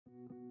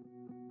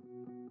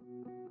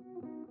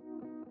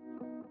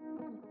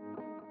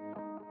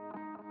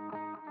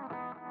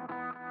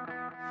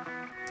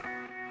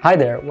Hi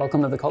there,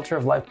 welcome to the Culture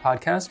of Life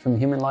podcast from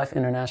Human Life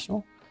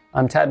International.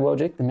 I'm Tad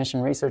Wojcik, the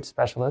Mission Research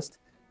Specialist,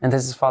 and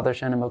this is Father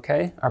Shannon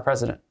Bouquet, our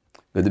president.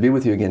 Good to be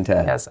with you again,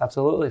 Tad. Yes,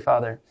 absolutely,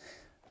 Father.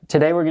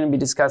 Today we're going to be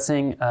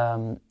discussing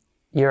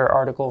your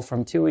article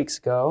from 2 weeks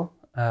ago,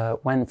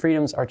 When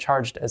Freedoms Are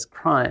Charged as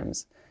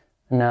Crimes.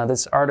 Now,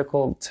 this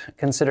article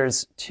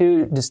considers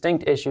two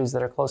distinct issues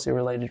that are closely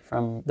related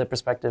from the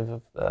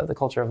perspective of the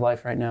culture of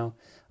life right now.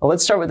 Well,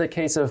 let's start with the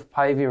case of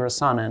Päivi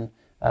Räsänen.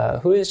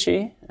 Who is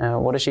she?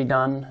 What has she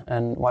done?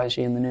 And why is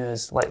she in the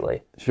news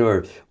lately?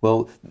 Sure.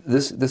 Well,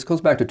 this goes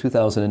back to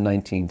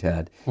 2019,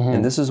 Tad. Mm-hmm.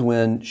 And this is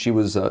when she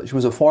was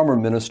a former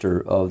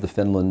minister of the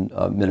Finland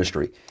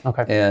ministry.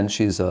 Okay. And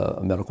she's a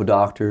medical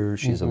doctor.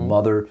 She's a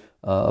mother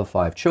of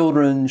 5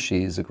 children.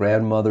 She's a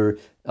grandmother.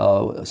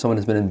 Someone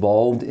who's been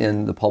involved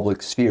in the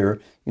public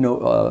sphere,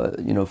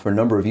 for a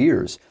number of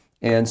years.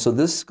 And so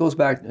this goes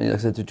back, like I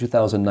said, to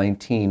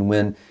 2019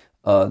 when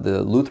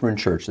the Lutheran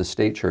Church, the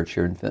state church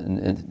here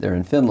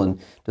in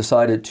Finland,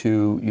 decided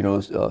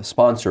to,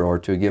 sponsor or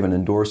to give an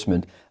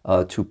endorsement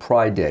to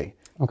Pride Day.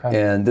 Okay.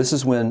 And this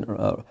is when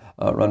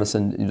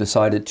Räsänen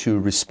decided to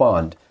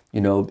respond.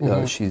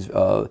 She's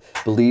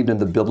believed in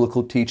the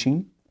biblical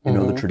teaching,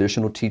 the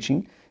traditional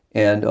teaching,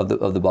 and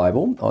of the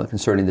Bible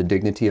concerning the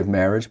dignity of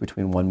marriage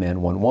between one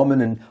man, one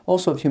woman, and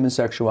also of human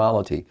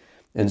sexuality.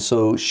 And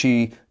so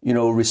she,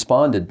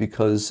 responded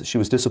because she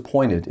was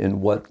disappointed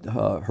in what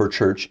her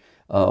church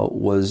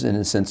was, in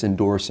a sense,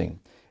 endorsing.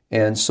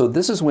 And so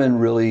this is when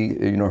really,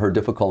 her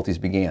difficulties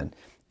began.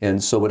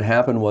 And so what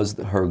happened was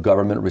that her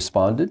government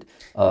responded.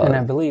 And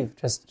I believe,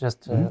 just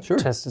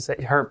to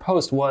say, her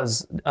post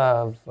was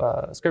of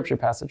scripture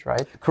passage,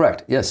 right?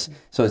 Correct, yes.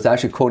 So it's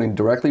actually quoting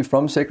directly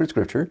from sacred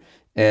scripture.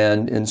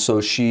 And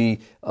so she,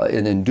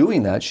 in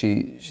doing that,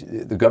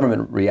 the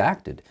government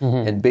reacted.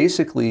 Mm-hmm. And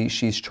basically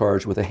she's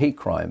charged with a hate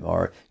crime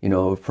or,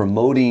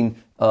 promoting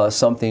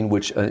something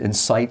which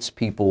incites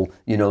people,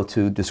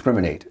 to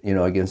discriminate,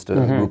 against a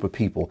group of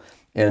people.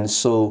 And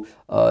so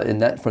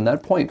from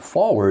that point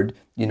forward,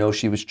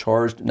 she was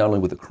charged not only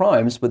with the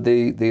crimes, but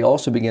they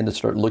also began to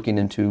start looking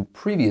into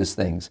previous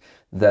things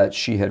that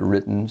she had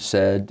written,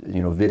 said,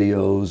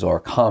 videos or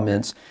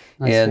comments.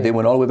 And they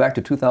went all the way back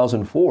to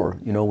 2004,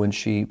 when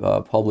she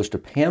published a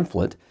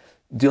pamphlet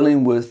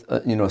dealing with,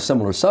 a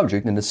similar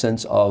subject in the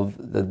sense of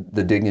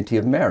the dignity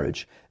of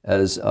marriage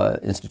as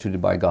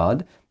instituted by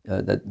God,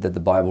 that the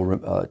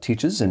Bible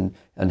teaches and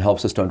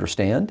helps us to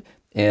understand.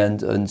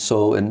 And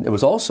it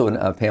was also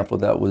a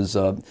pamphlet that was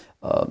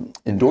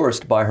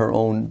endorsed by her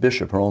own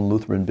bishop, her own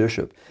Lutheran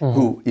bishop,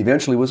 who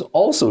eventually was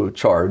also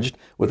charged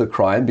with a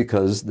crime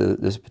because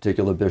this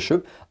particular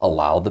bishop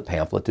allowed the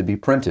pamphlet to be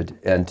printed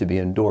and to be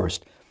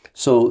endorsed.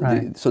 So,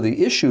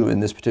 the issue in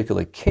this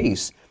particular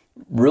case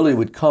really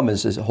would come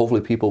as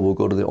hopefully people will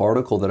go to the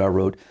article that I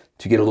wrote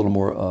to get a little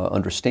more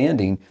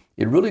understanding.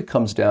 It really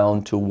comes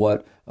down to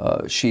what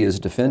she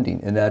is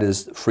defending, and that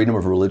is freedom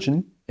of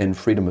religion and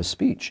freedom of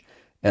speech,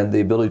 and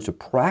the ability to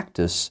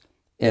practice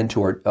and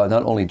to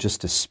not only just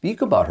to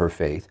speak about her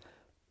faith,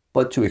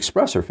 but to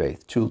express her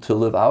faith, to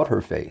live out her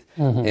faith.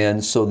 Mm-hmm.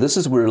 And so this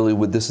is really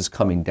what this is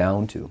coming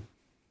down to.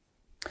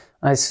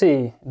 I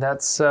see.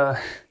 That's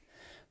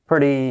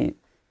pretty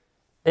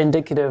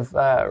indicative,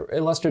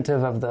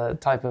 illustrative of the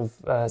type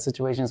of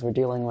situations we're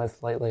dealing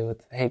with lately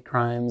with hate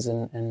crimes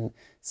and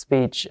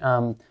speech.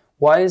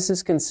 Why is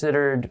this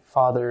considered,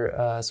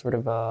 Father, sort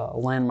of a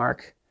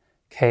landmark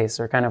case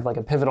or kind of like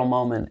a pivotal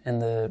moment in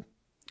the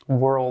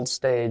world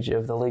stage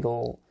of the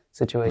legal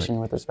situation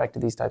with respect to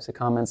these types of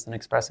comments and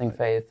expressing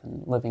faith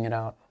and living it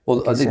out?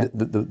 Well, I think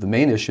the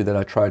main issue that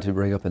I tried to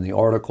bring up in the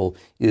article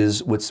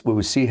is what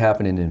we see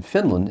happening in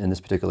Finland in this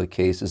particular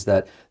case is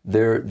that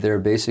they're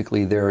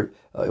basically,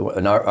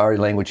 in our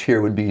language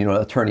here would be,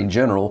 attorney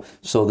general,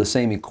 so the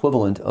same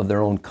equivalent of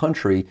their own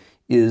country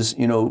is,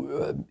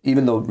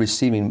 even though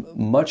receiving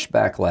much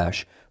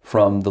backlash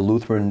from the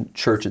Lutheran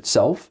Church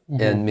itself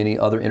and many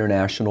other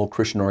international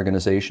Christian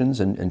organizations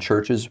and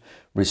churches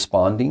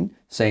responding,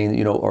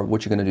 saying, or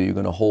what you're going to do, you're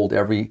going to hold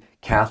every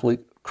Catholic,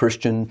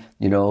 Christian,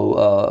 in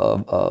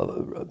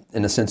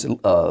a sense,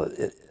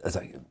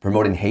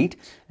 promoting hate.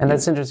 And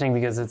that's interesting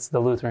because it's the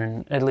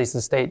Lutheran, at least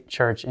the state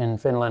church in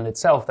Finland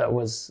itself, that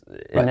was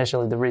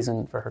initially the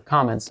reason for her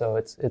comments. So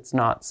it's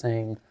not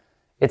saying,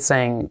 it's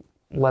saying,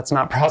 let's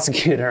not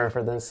prosecute her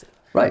for this.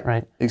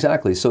 Right.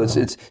 Exactly. So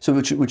so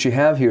what you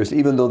have here is,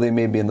 even though they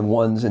may be in the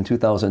ones in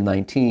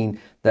 2019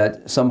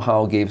 that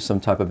somehow gave some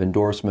type of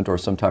endorsement or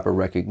some type of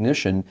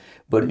recognition,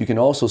 but you can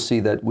also see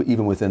that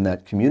even within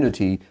that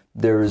community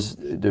there's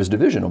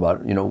division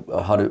about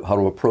how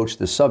to approach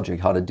this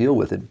subject, how to deal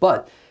with it.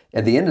 But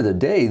at the end of the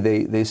day,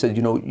 they said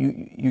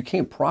you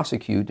can't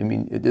prosecute. I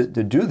mean,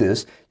 to do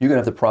this, you're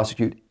going to have to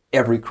prosecute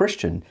every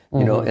Christian.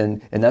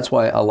 And that's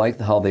why I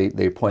like how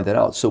they point that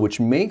out. So which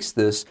makes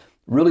this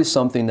really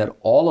something that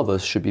all of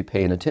us should be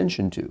paying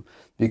attention to,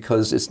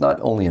 because it's not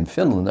only in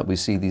Finland that we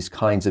see these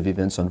kinds of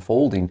events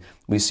unfolding,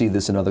 we see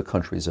this in other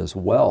countries as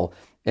well.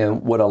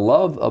 And what I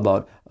love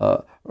about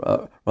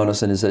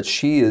Räsänen is that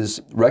she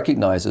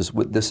recognizes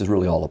what this is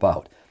really all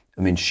about.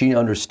 I mean, she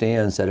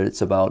understands that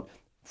it's about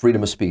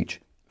freedom of speech,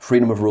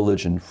 freedom of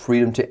religion,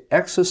 freedom to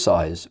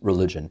exercise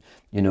religion.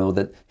 You know,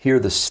 that here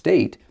the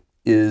state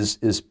is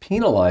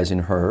penalizing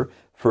her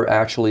for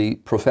actually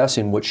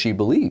professing what she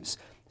believes.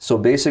 So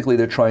basically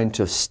they're trying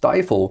to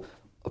stifle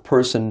a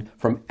person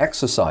from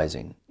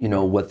exercising, you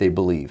know, what they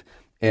believe.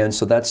 And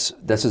so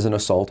this is an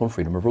assault on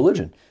freedom of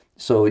religion.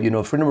 So, you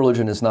know, freedom of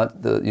religion is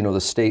not the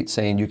state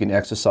saying you can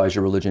exercise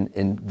your religion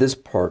in this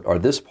part or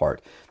this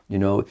part, you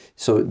know.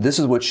 So this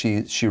is what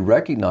she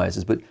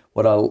recognizes. But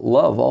what I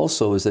love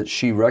also is that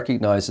she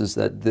recognizes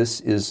that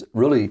this is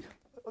really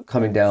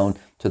coming down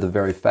to the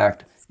very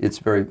fact it's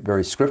very,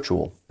 very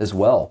scriptural as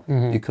well,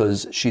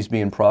 because she's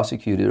being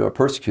prosecuted, or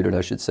persecuted,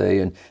 I should say,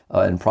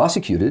 and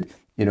prosecuted,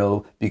 you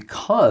know,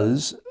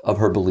 because of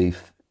her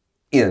belief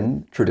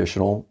in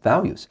traditional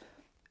values.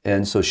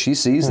 And so she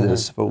sees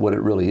this for what it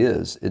really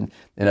is. And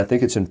I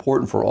think it's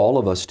important for all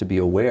of us to be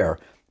aware,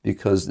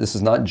 because this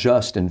is not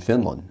just in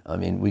Finland. I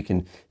mean, we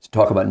can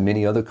talk about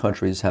many other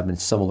countries having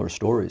similar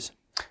stories.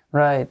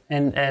 Right.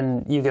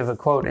 And you give a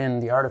quote in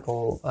the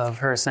article of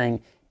her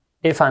saying,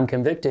 "If I'm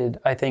convicted,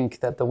 I think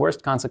that the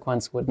worst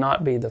consequence would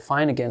not be the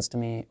fine against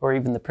me or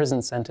even the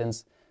prison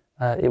sentence.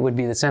 It would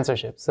be the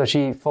censorship." So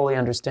she fully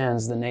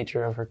understands the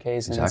nature of her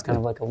case, and it's kind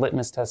of like a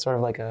litmus test, sort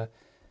of like a,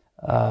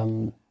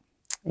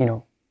 you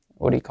know,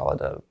 what do you call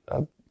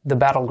it? The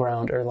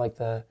battleground, or like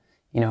the,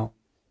 you know,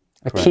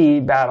 a key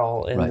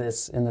battle in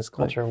this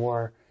culture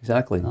war.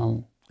 Exactly.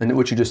 And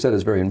what you just said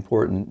is very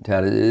important,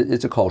 Tad.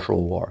 It's a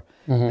cultural war.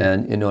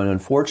 And, you know, and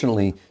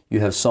unfortunately,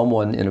 you have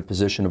someone in a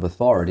position of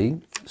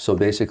authority, so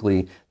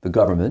basically the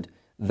government,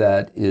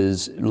 that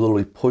is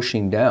literally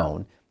pushing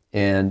down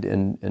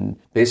and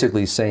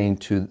basically saying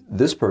to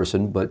this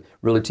person, but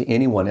really to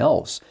anyone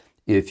else,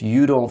 if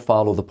you don't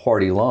follow the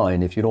party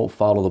line, if you don't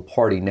follow the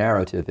party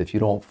narrative, if you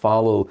don't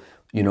follow,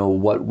 you know,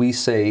 what we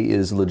say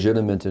is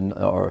legitimate and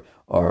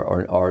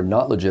are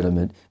not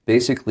legitimate,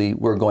 basically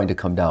we're going to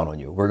come down on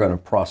you. We're going to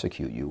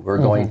prosecute you. We're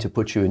going to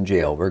put you in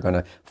jail. We're going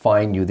to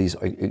fine you these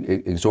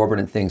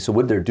exorbitant things. So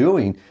what they're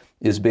doing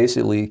is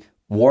basically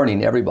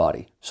warning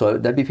everybody. So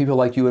that'd be people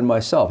like you and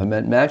myself. I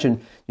mean,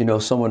 imagine, you know,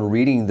 someone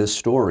reading this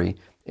story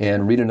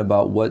and reading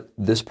about what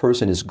this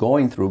person is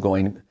going through,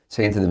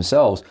 saying to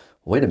themselves,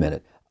 wait a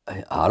minute,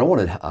 I don't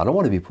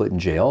want to be put in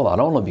jail. I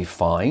don't want to be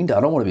fined.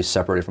 I don't want to be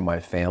separated from my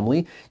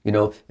family, you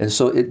know. And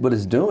so what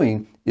it's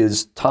doing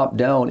is top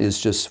down is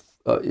just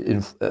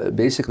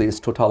basically it's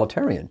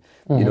totalitarian.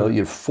 You know,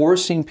 you're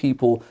forcing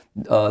people,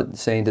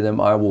 saying to them,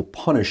 I will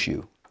punish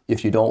you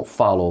if you don't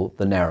follow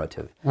the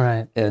narrative.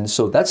 Right. And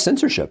so that's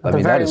censorship. At the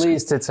very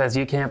least, it says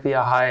you can't be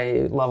a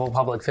high-level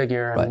public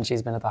figure. I mean,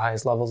 she's been at the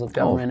highest levels of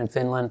government in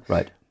Finland.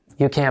 Right.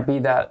 You can't be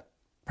that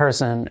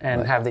person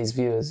and have these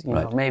views. You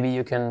know, maybe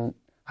you can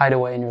hide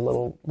away in your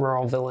little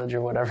rural village or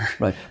whatever.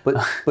 Right. But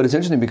it's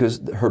interesting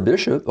because her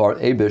bishop, or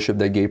a bishop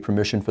that gave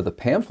permission for the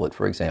pamphlet,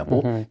 for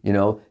example, you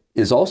know,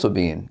 is also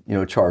being, you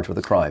know, charged with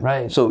a crime.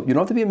 Right. So you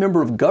don't have to be a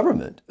member of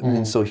government. I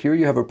mean, so here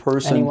you have a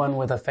person. Anyone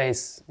with a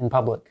face in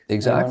public.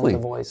 Exactly.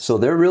 Anyone with a voice. So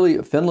they're really,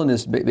 Finland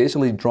is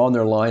basically drawn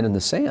their line in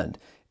the sand.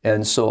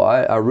 And so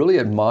I really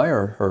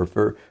admire her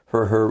for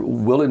her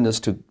willingness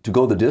to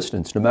go the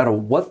distance, no matter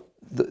what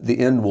the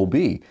end will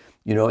be.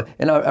 You know,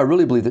 and I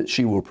really believe that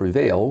she will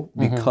prevail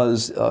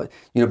because,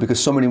 you know, because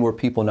so many more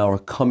people now are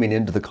coming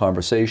into the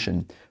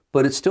conversation.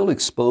 But it still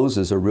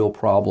exposes a real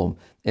problem.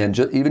 And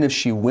even if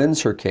she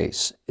wins her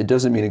case, it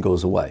doesn't mean it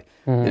goes away.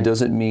 It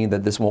doesn't mean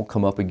that this won't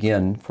come up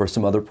again for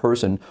some other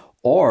person.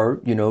 Or,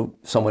 you know,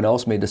 someone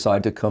else may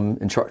decide to come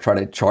and try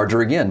to charge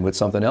her again with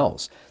something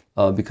else.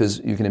 Because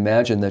you can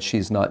imagine that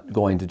she's not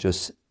going to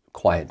just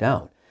quiet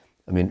down.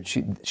 I mean,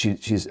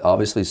 she's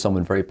obviously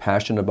someone very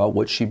passionate about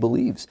what she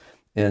believes.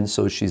 And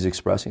so she's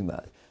expressing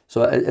that.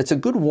 So it's a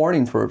good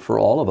warning for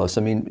all of us.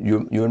 I mean,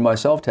 you and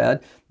myself,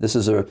 Tad, this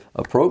is a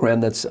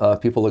program that's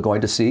people are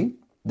going to see,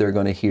 they're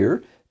going to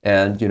hear,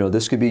 and, you know,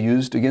 this could be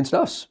used against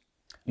us.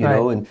 You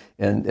know,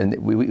 and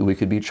we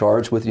could be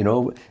charged with,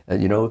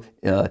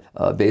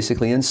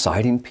 basically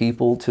inciting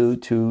people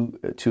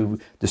to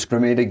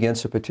discriminate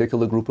against a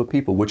particular group of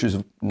people, which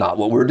is not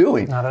what we're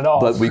doing. Not at all.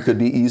 But we could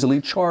be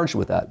easily charged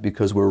with that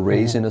because we're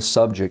raising a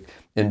subject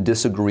and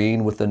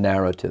disagreeing with the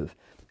narrative.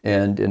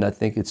 And I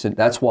think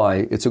that's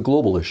why it's a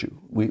global issue.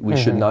 We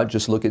should not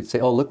just say,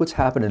 oh, look what's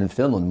happening in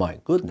Finland, my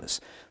goodness.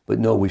 But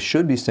no, we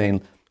should be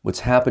saying what's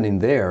happening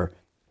there.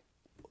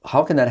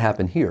 How can that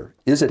happen here?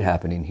 Is it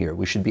happening here?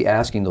 We should be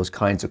asking those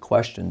kinds of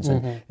questions.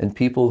 And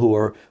people who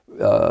are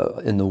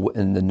in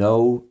the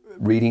know,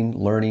 reading,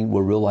 learning,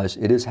 will realize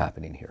it is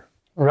happening here.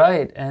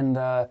 Right. And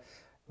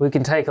we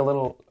can take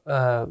look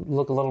a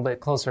little bit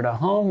closer to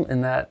home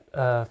in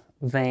that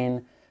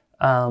vein.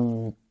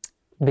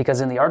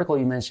 Because in the article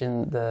you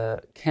mentioned the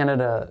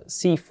Canada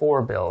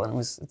C4 bill, and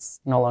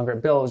it's no longer a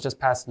bill, it was just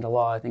passed into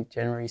law, I think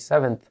January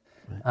 7th.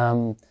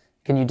 Right.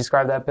 can you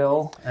describe that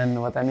bill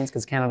and what that means?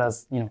 Because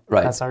Canada's,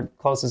 Right. that's our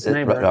closest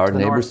neighbor. Right, our to the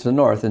neighbors north. to the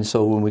north. And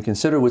so when we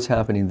consider what's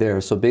happening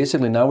there, so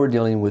basically now we're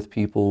dealing with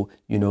people,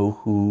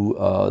 who,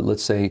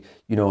 let's say,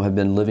 have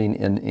been living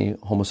in a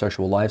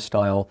homosexual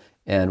lifestyle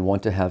and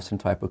want to have some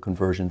type of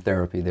conversion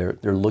therapy.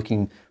 They're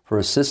looking for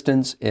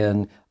assistance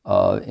in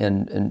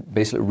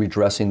basically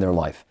redressing their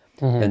life.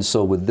 And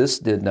so what this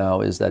did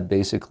now is that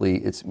basically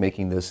it's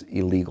making this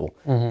illegal.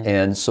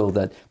 And so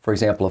that, for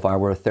example, if I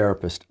were a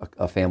therapist,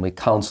 a family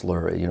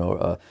counselor,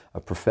 a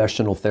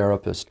professional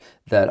therapist,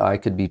 that I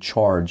could be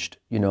charged,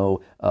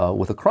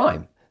 with a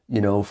crime,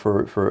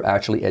 for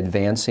actually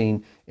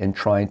advancing and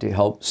trying to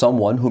help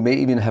someone who may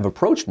even have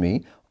approached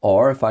me.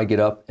 Or if I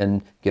get up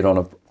and get on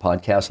a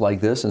podcast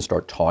like this and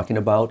start talking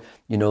about,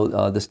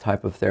 this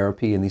type of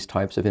therapy and these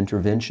types of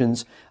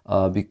interventions,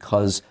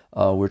 because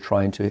we're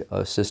trying to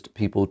assist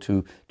people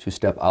to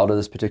step out of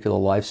this particular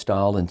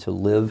lifestyle and to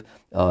live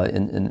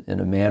in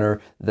a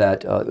manner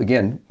that,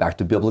 again, back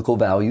to biblical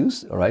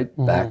values, all right,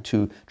 back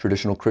to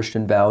traditional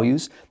Christian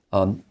values,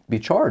 be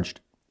charged.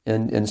 But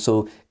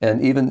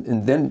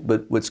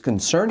what's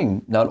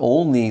concerning, not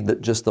only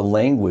just the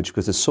language,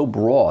 because it's so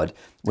broad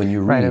when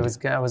you read.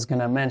 Right, I was going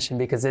to mention,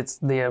 because it's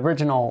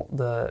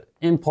the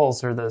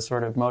impulse or the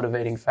sort of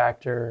motivating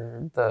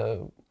factor,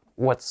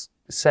 what's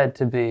said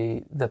to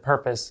be the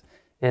purpose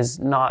is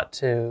not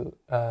to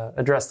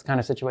address the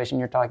kind of situation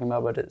you're talking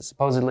about, but it's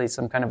supposedly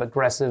some kind of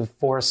aggressive,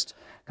 forced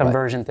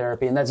conversion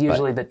therapy. And that's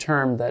usually the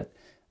term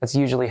that's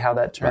usually how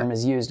that term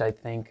is used, I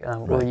think.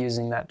 We're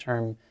using that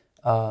term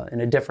in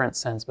a different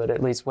sense, but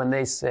at least when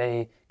they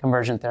say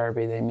conversion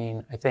therapy, they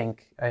mean,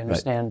 I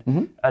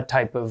understand, a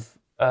type of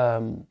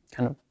kind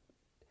of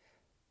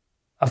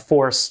a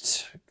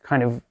forced,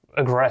 kind of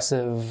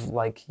aggressive,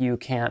 like you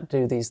can't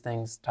do these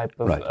things type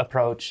of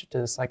approach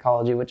to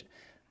psychology, which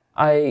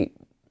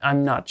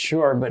I'm not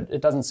sure, but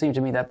it doesn't seem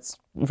to me that's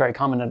very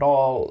common at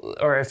all,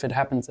 or if it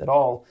happens at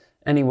all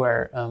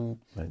anywhere.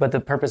 But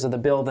the purpose of the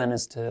bill then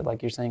is to,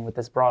 like you're saying, with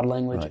this broad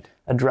language,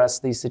 address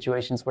these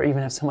situations where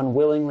even if someone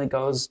willingly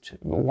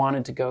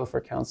wanted to go for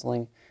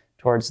counseling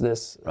towards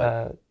this,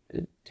 for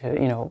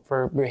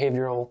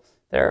behavioral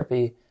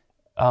therapy,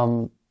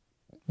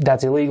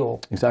 that's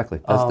illegal. Exactly.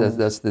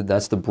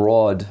 That's the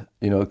broad,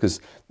 because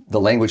the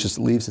language just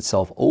leaves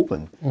itself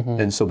open.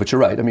 And so, but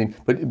you're right. I mean,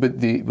 but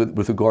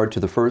with regard to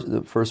the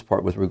first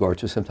part, with regard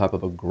to some type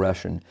of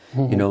aggression,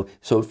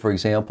 so for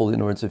example, in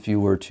other words, if you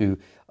were to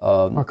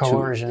or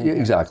coercion.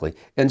 Exactly.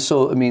 And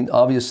so, I mean,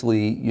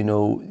 obviously,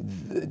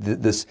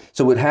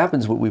 so what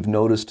happens, what we've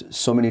noticed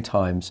so many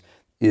times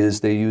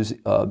is they use,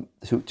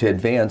 to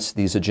advance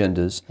these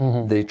agendas,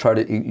 they try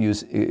to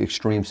use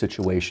extreme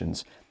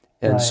situations.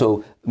 And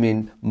so, I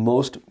mean,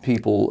 most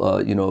people,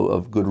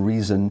 of good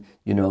reason,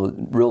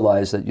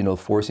 realize that,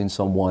 forcing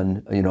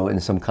someone, in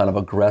some kind of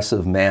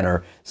aggressive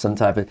manner,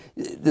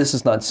 this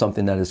is not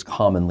something that is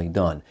commonly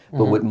done.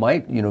 But what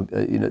might,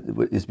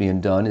 what is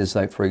being done is,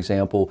 like, for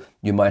example,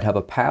 you might have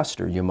a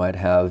pastor, you might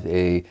have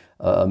a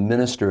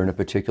minister in a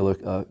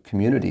particular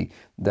community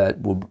that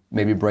will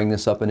maybe bring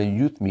this up in a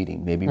youth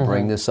meeting, maybe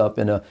bring this up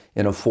in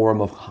a forum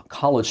of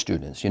college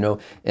students,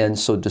 and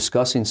so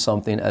discussing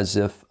something as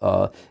if,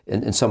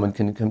 and someone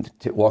can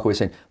walk away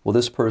saying, well,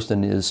 this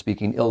person is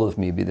speaking ill of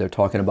me, they're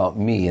talking about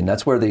me, and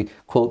that's where they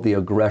quote the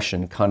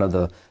aggression, kind of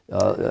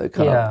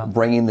of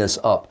bringing this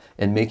up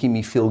and making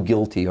me feel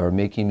guilty or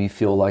making me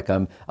feel like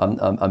I'm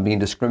being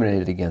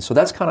discriminated against. So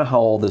that's kind of how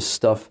all this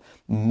stuff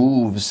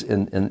moves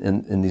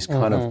in these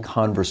kind of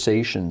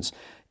conversations.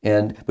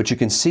 But you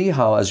can see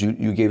how, as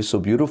you gave so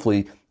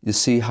beautifully, you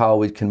see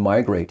how it can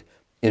migrate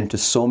into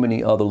so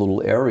many other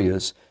little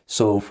areas.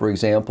 So, for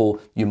example,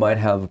 you might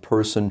have a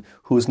person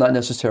who is not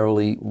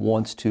necessarily just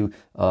wants to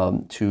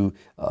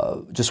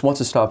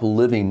stop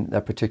living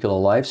that particular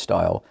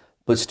lifestyle,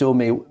 but still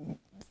may,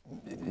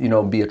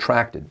 be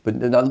attracted, but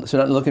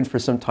not looking for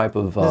some type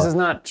of. This is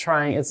not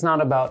trying. It's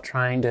not about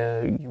trying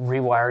to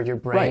rewire your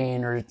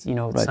brain or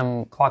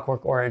some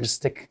clockwork orange,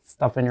 stick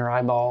stuff in your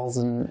eyeballs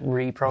and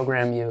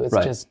reprogram you. It's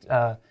just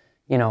I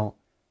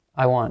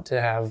want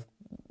to have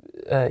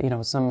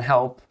some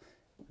help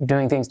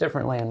doing things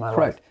differently in my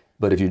life.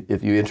 But if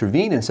you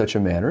intervene in such a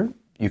manner,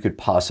 you could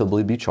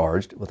possibly be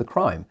charged with a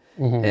crime.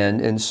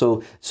 And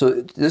so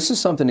this is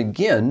something,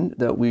 again,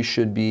 that we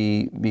should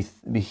be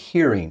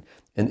hearing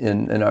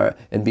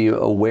and be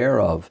aware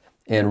of,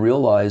 and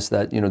realize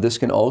that this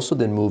can also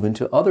then move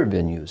into other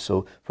venues.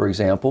 So, for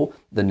example,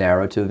 the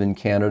narrative in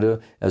Canada,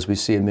 as we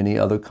see in many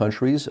other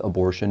countries,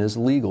 abortion is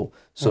legal.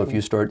 So if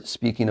you start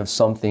speaking of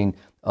something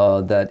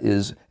that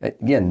is,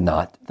 again,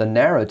 not the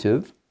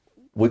narrative,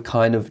 what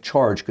kind of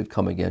charge could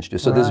come against you?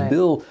 So this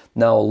bill,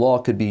 now a law,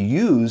 could be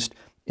used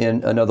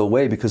in another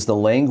way, because the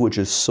language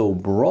is so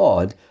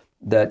broad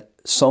that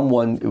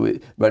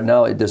right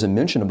now it doesn't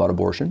mention about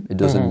abortion. It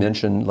doesn't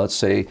mention, let's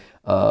say,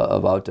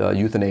 about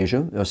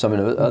euthanasia or some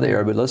other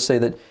area. But let's say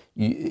that,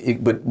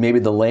 but maybe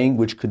the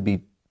language could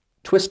be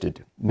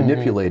twisted,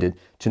 manipulated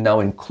to now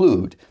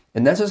include.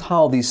 And that's just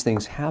how these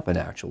things happen,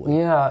 actually.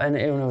 Yeah, and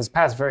it was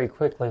passed very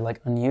quickly, like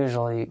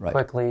unusually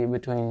quickly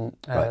between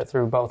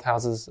through both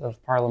houses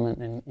of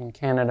Parliament in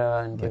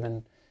Canada, and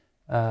given,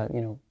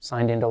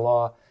 signed into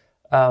law.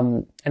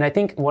 And I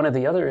think one of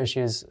the other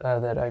issues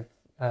that I've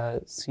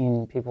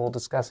seen people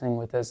discussing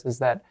with this is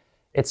that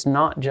it's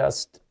not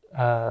just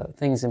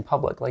things in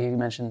public, like you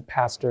mentioned,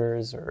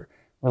 pastors or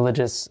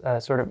religious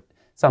sort of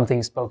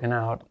something spoken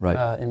out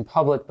in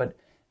public, but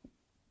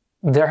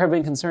there have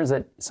been concerns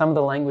that some of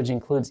the language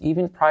includes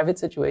even private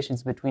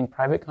situations between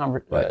private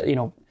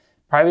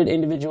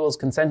individuals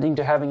consenting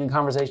to having a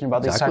conversation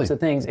about these types of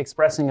things.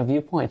 Expressing a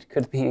viewpoint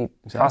could be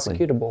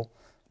prosecutable.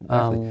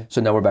 Exactly. So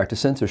now we're back to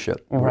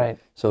censorship. Right.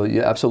 So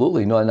yeah,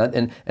 absolutely. No,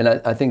 and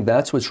I think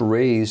that's what's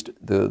raised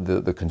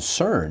the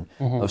concern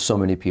of so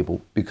many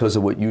people because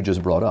of what you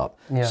just brought up.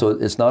 Yeah. So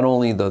it's not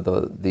only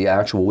the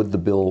actual what the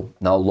bill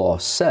now law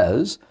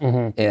says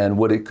and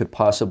what it could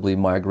possibly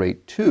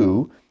migrate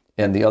to,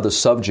 and the other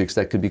subjects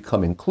that could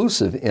become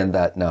inclusive in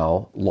that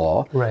now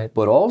law,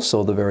 but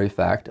also the very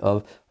fact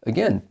of,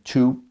 again,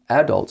 two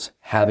adults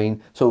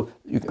having,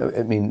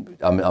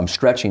 I'm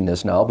stretching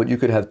this now, but you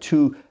could have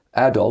two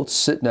adults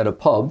sitting at a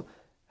pub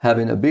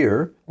having a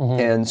beer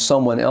and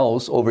someone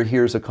else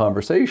overhears a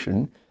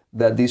conversation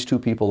that these two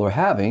people are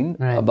having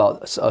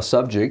about a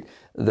subject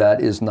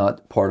that is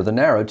not part of the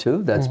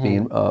narrative that's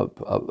being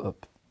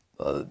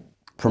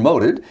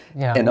promoted,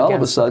 and all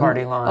of a sudden,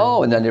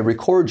 and then they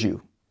record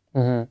you.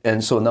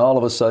 And so now all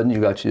of a sudden you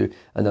got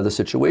another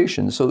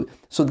situation. So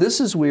this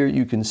is where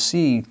you can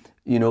see,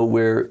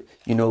 where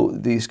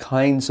these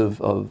kinds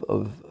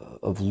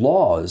of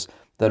laws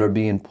that are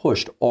being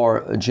pushed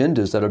or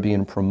agendas that are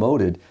being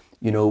promoted,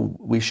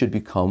 we should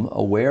become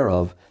aware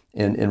of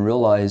and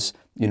realize,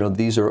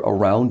 these are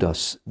around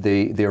us.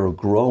 They are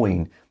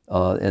growing,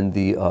 and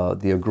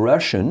the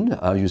aggression,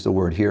 I'll use the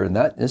word here in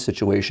this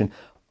situation,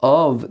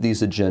 of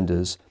these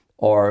agendas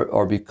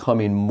are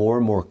becoming more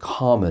and more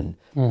common.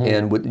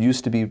 And what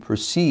used to be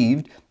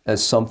perceived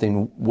as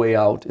something way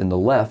out in the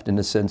left, in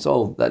the sense,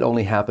 that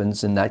only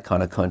happens in that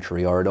kind of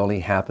country, or it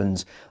only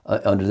happens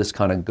under this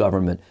kind of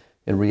government.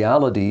 In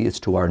reality, it's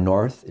to our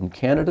north in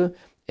Canada,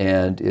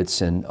 and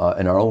it's in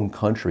our own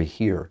country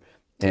here.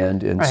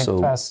 And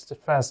so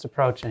fast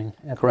approaching,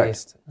 at Correct.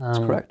 least. That's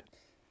correct.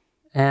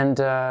 And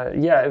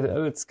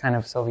it's kind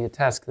of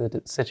Soviet-esque,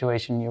 the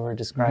situation you were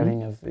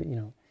describing of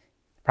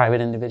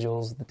private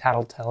individuals, the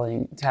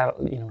tattletailing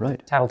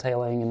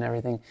and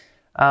everything.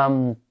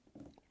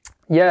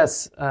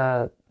 Yes,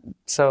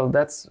 so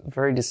that's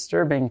very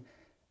disturbing.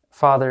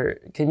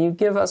 Father, can you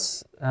give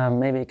us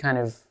maybe kind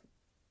of,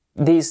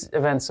 these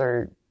events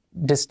are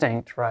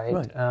distinct,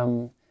 right?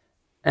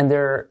 And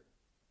they're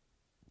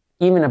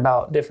even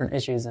about different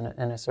issues in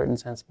a certain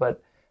sense,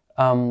 but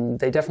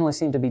they definitely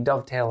seem to be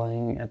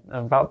dovetailing at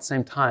about the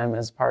same time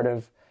as part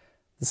of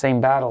the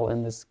same battle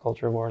in this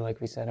culture war,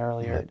 like we said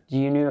earlier.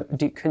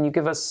 Can you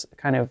give us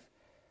kind of,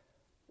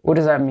 what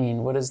does that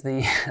mean? What is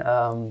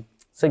the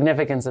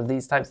significance of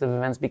these types of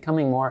events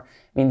becoming more?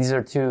 These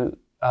are two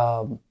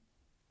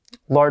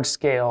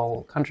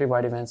large-scale,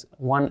 countrywide events.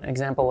 One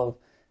example of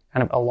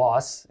kind of a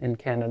loss in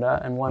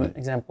Canada, and one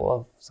example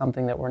of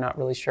something that we're not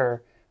really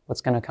sure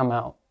what's going to come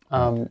out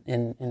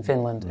in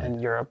Finland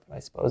and Europe, I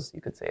suppose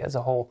you could say, as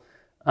a whole.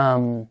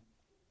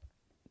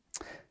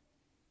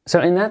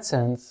 So in that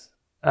sense,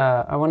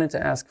 I wanted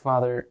to ask,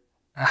 Father,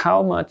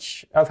 how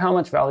much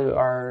value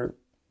are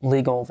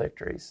legal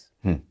victories,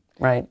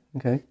 right?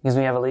 Okay. Because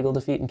we have a legal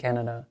defeat in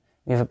Canada,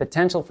 we have a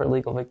potential for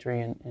legal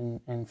victory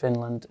in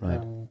Finland.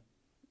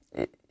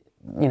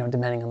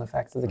 Depending on the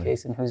facts of the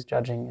case and who's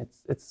judging,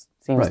 it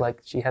seems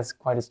like she has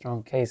quite a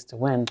strong case to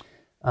win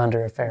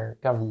under a fair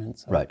government.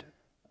 So,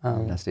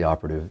 that's the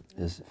operative,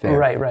 is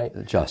fair,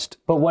 just.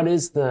 But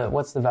what's the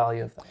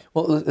value of that?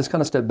 Well, let's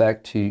kind of step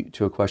back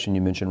to a question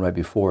you mentioned right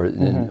before,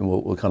 and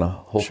we'll kind of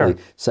hopefully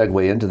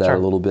segue into that a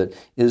little bit,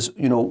 is,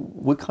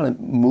 what kind of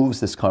moves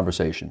this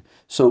conversation?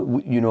 So,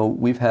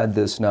 we've had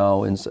this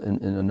now in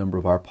a number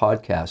of our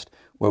podcasts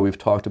where we've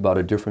talked about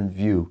a different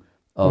view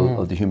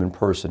of the human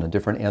person, a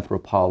different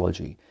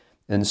anthropology.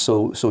 And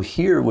so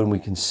here, when we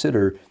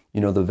consider,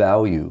 the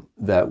value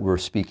that we're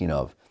speaking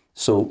of,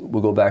 so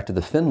we'll go back to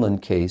the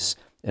Finland case,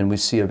 and we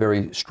see a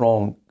very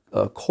strong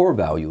core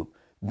value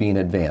being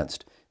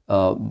advanced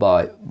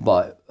by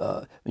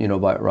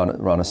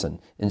Ranesson.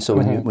 And so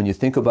when you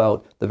think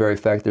about the very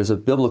fact there's a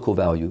biblical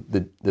value,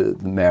 the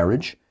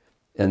marriage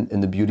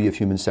and the beauty of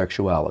human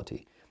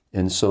sexuality.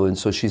 And so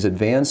she's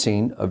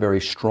advancing a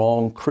very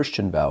strong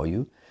Christian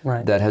value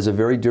that has a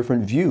very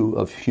different view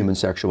of human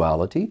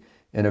sexuality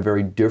and a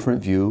very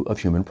different view of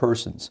human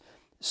persons.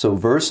 So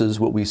versus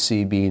what we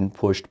see being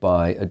pushed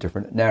by a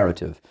different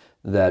narrative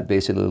that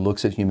basically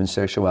looks at human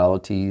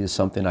sexuality as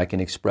something I can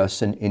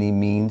express in any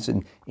means,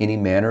 in any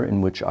manner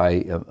in which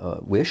I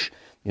wish.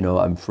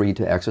 I'm free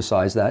to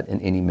exercise that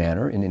in any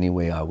manner, in any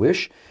way I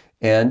wish.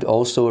 And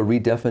also a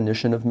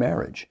redefinition of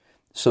marriage.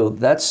 So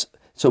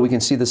we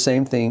can see the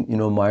same thing,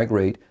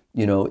 migrate,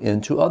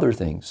 into other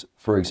things.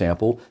 For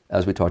example,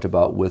 as we talked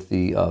about with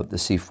the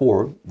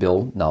C4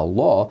 bill, now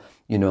law,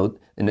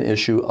 an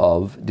issue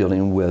of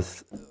dealing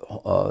with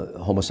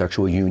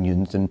homosexual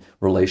unions and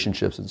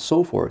relationships and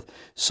so forth.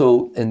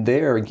 So, and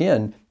there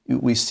again,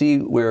 we see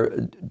where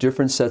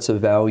different sets of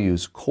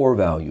values, core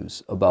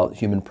values about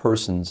human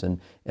persons and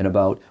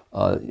about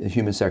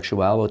human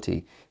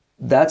sexuality.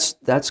 That's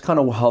kind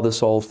of how this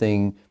whole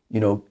thing,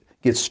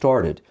 gets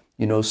started.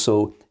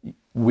 So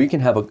we can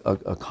have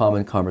a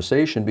common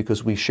conversation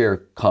because we share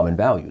common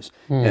values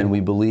and we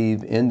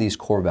believe in these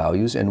core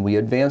values and we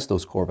advance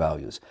those core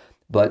values.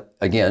 But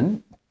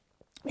again,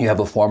 you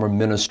have a former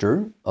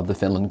minister of the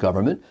Finland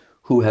government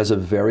who has a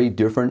very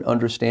different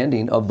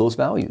understanding of those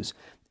values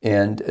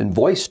and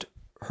voiced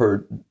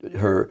her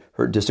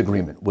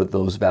disagreement with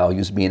those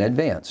values being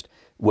advanced,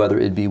 whether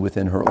it be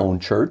within her own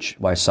church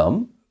by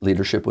some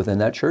leadership within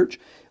that church,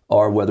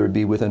 or whether it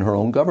be within her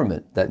own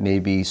government that may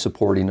be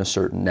supporting a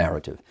certain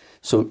narrative.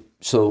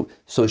 So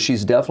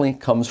she's definitely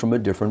comes from a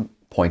different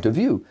point of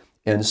view.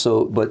 And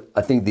so, but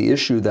I think the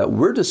issue that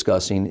we're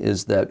discussing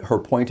is that her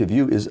point of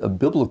view is a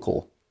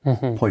biblical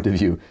point of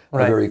view, a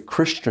very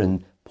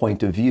Christian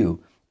point of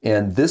view.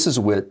 And this is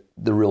what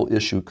the real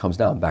issue comes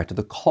down, back to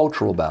the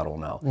cultural battle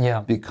now.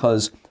 Yeah.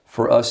 Because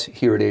for us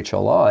here at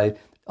HLI,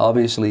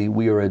 obviously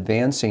we are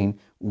advancing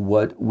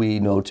what we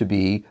know to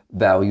be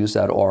values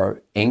that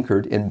are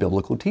anchored in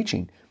biblical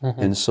teaching.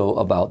 And so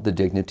about the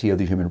dignity of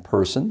the human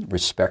person,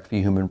 respect for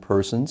human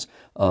persons,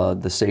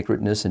 the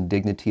sacredness and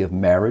dignity of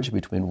marriage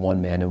between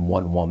one man and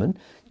one woman,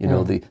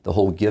 the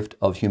whole gift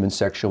of human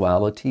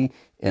sexuality,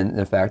 and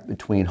in fact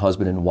between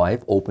husband and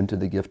wife, open to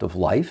the gift of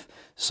life.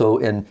 So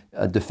in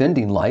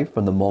defending life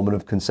from the moment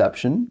of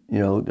conception,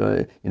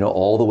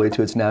 all the way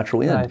to its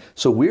natural end. Right.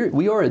 So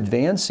we are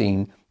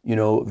advancing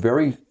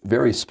very,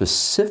 very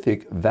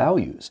specific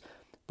values.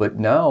 But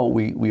now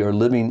we are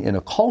living in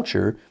a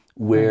culture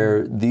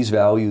where these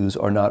values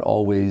are not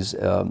always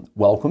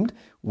welcomed,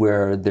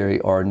 where they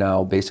are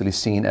now basically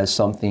seen as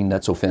something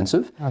that's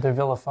offensive. They're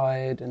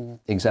vilified and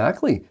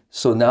exactly.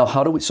 So now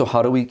how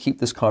do we keep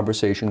this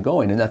conversation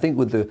going? And I think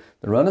with the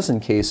Runnison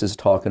case is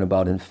talking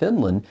about in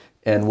Finland,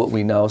 and what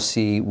we now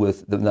see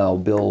with the now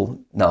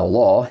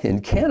law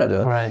in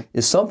Canada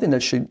is something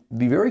that should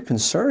be very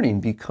concerning,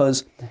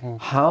 because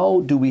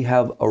how do we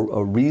have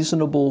a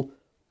reasonable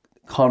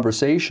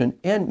conversation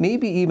and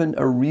maybe even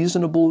a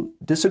reasonable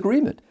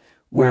disagreement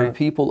where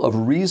people of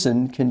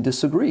reason can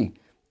disagree?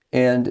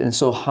 And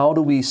so how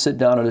do we sit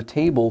down at a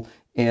table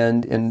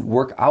and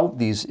work out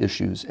these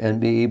issues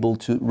and be able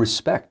to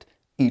respect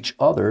each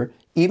other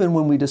even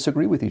when we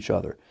disagree with each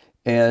other?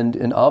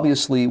 And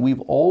obviously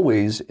we've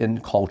always in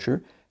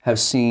culture have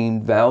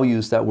seen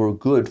values that were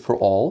good for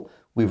all.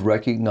 We've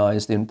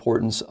recognized the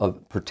importance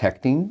of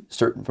protecting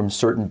from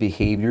certain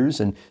behaviors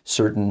and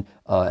certain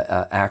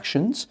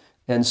actions.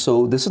 And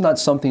so this is not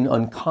something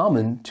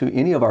uncommon to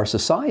any of our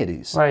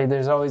societies. Right.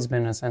 There's always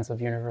been a sense of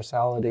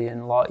universality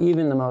in law,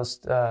 even the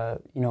most,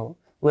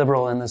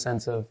 liberal in the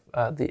sense of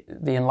the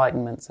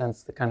Enlightenment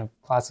sense, the kind of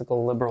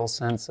classical liberal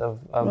sense of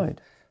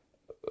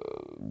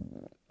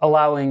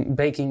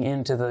baking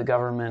into the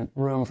government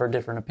room for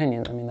different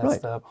opinions. I mean, that's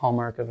the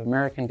hallmark of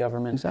American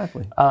government.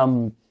 Exactly.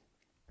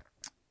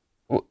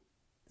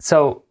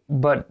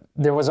 But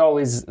there was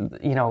always,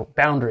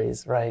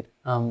 boundaries, right?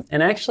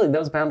 And actually,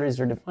 those boundaries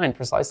are defined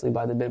precisely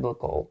by the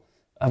biblical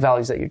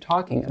values that you're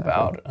talking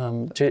about.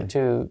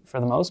 For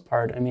the most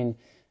part, I mean,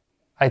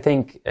 I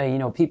think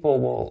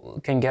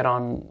people can get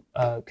on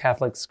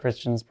Catholics,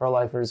 Christians,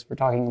 pro-lifers for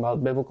talking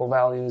about biblical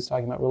values,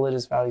 talking about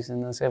religious values,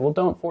 and they say, "Well,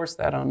 don't force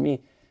that on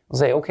me." I'll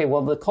say, "Okay,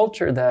 well, the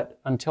culture that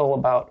until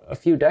about a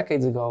few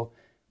decades ago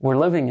we're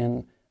living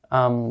in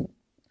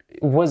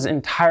was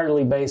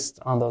entirely based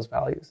on those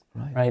values,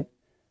 right?"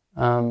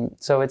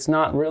 So it's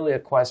not really a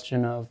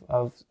question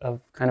of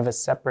kind of a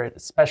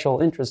separate special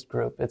interest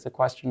group. It's a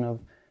question of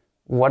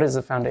what is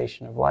the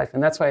foundation of life,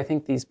 and that's why I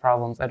think these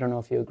problems. I don't know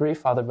if you agree,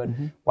 Father, but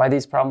why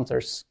these problems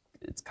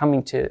it's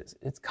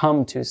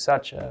come to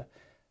such a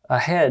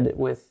head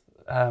with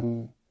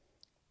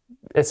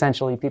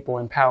essentially people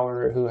in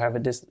power who have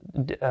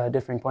a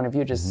differing point of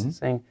view, just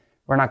saying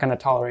we're not going to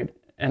tolerate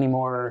any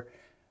more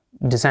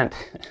dissent.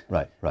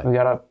 Right. We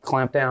got to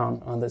clamp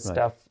down on this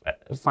stuff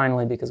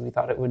finally, because we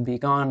thought it would be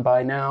gone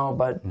by now,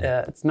 but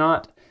it's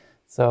not.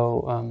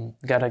 So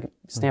got to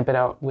stamp it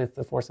out with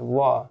the force of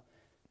law.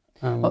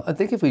 I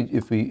think if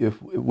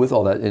with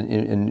all that,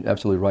 and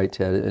absolutely right,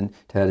 Ted, and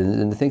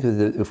I think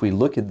if we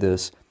look at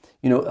this,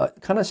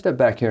 kind of step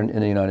back here in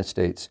the United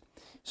States.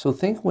 So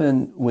think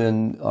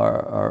when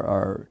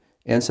our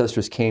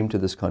ancestors came to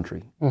this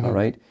country, all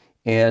right,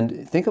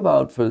 and think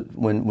about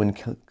when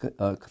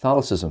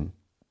Catholicism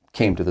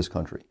came to this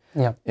country.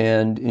 Yeah.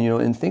 And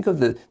and think of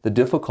the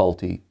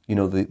difficulty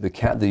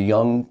the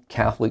young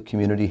Catholic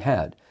community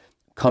had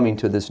coming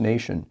to this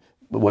nation.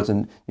 It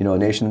wasn't a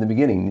nation in the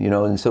beginning,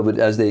 and so but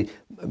as they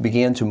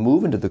began to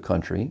move into the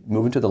country,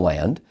 move into the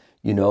land,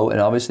 and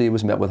obviously it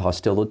was met with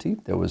hostility.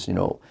 There was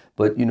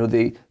but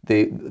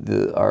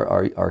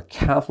our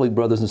Catholic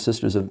brothers and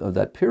sisters of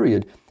that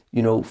period,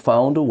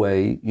 found a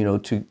way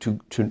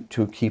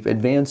to keep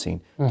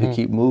advancing, to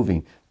keep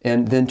moving,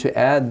 and then to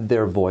add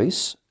their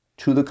voice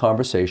to the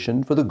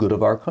conversation for the good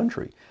of our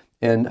country.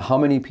 And how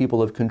many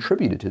people have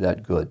contributed to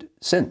that good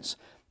since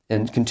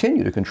and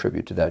continue to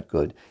contribute to that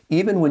good,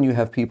 even when you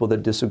have people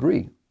that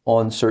disagree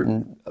on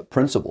certain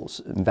principles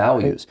and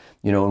values,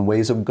 and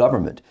ways of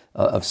government,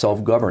 of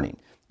self-governing.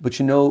 But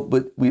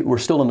we're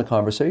still in the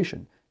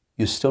conversation.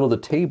 You're still at the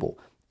table.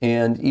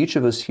 And each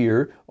of us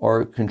here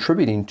are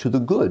contributing to the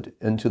good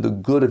and to the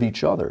good of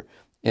each other.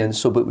 And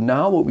so, but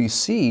now what we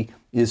see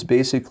is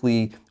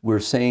basically we're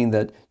saying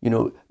that,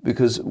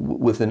 because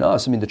within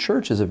us, the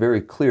church is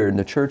very clear, and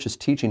the church's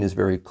teaching is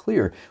very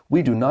clear.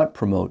 We do not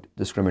promote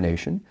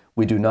discrimination.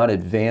 We do not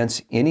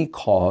advance any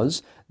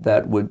cause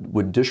that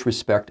would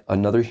disrespect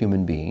another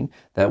human being,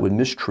 that would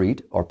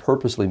mistreat or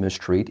purposely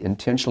mistreat,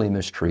 intentionally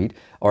mistreat,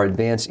 or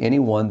advance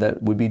anyone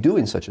that would be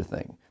doing such a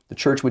thing. The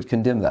church would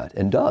condemn that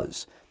and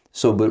does.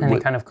 So, but any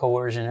kind of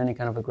coercion, any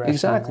kind of aggression.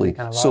 Exactly. Any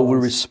kind of so we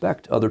violence.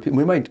 respect other people.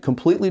 We might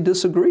completely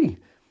disagree,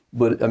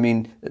 but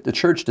the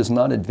church does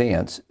not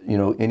advance,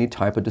 any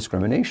type of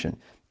discrimination.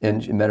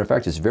 And as a matter of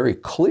fact, it's very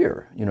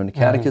clear. The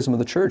Catechism of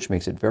the Church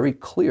makes it very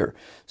clear.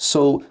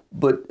 So,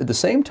 but at the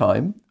same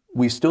time,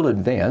 we still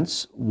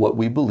advance what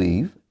we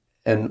believe,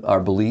 and our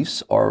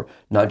beliefs are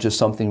not just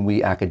something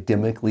we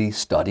academically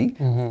study.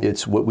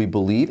 It's what we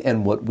believe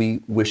and what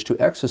we wish to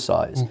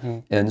exercise.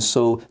 And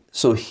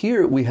so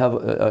here we have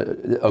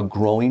a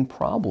growing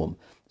problem.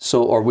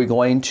 So are we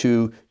going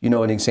to,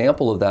 an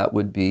example of that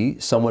would be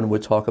someone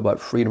would talk about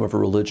freedom of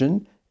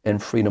religion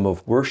and freedom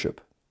of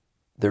worship.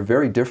 They're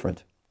very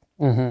different.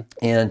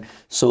 And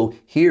so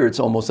here it's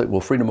almost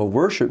like, freedom of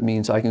worship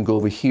means I can go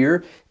over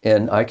here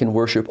and I can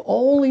worship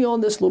only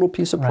on this little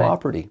piece of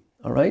property.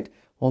 All right?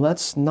 Well,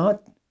 that's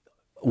not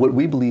what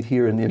we believe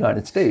here in the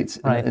United States,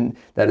 and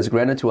that is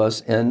granted to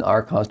us in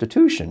our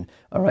Constitution.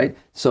 All right.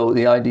 So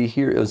the idea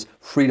here is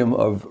freedom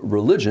of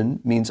religion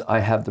means I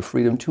have the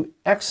freedom to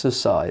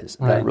exercise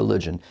that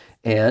religion,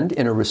 and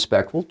in a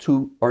respectful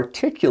to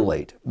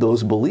articulate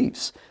those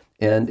beliefs.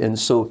 And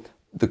so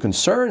the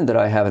concern that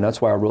I have, and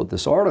that's why I wrote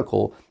this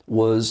article,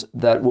 was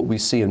that what we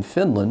see in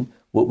Finland,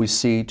 what we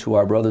see to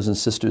our brothers and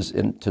sisters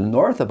to the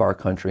north of our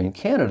country in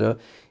Canada,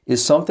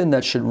 is something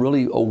that should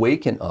really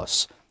awaken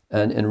us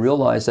and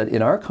realize that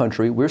in our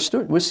country we're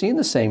seeing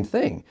the same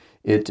thing.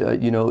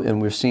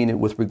 And we're seeing it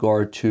with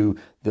regard to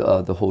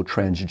the whole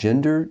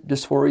transgender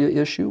dysphoria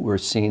issue. We're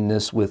seeing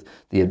this with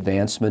the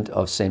advancement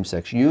of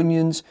same-sex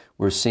unions.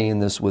 We're seeing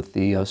this with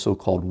the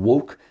so-called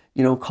woke,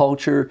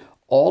 culture.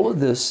 All of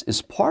this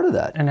is part of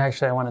that. And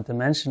actually, I wanted to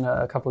mention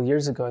a couple of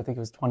years ago, I think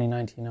it was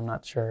 2019, I'm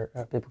not sure,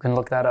 people can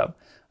look that up,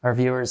 our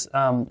viewers.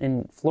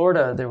 In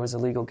Florida, there was a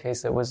legal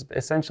case that was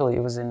essentially, it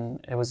was in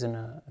I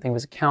think it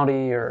was a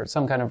county or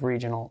some kind of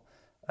regional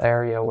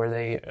area where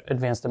they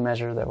advanced a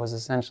measure that was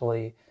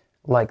essentially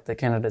like the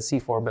Canada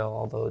C4 bill,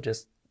 although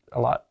just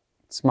a lot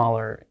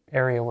smaller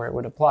area where it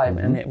would apply.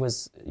 And it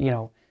was,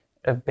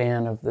 a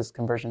ban of this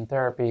conversion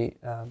therapy.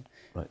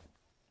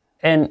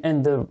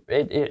 And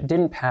it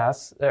didn't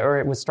pass, or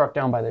it was struck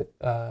down by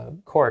the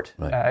court.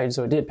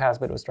 So it did pass,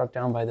 but it was struck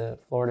down by the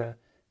Florida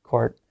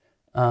court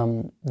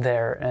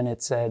there. And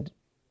it said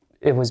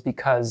it was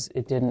because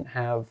it didn't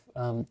have,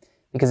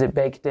 because it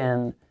baked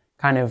in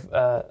kind of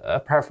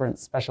a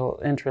preference, special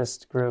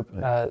interest group,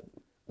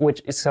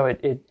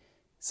 it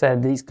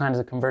said these kinds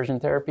of conversion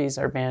therapies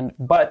are banned,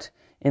 but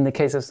in the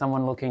case of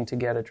someone looking to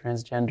get a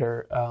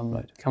transgender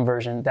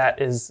conversion, that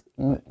is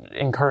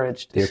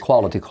encouraged. The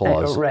equality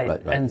clause.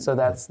 Right. And so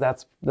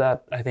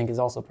that I think is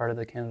also part of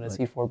the Canada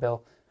C4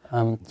 bill.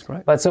 That's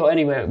right. But so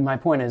anyway, my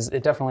point is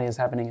it definitely is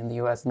happening in the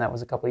U.S., and that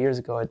was a couple of years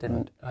ago. It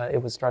didn't.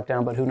 It was struck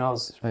down, but who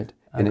knows? Right.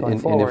 Going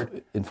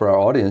forward. And for our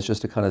audience,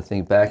 just to kind of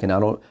think back, and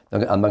I'm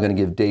not going to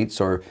give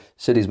dates or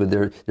cities, but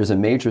there's a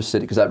major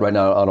city, because right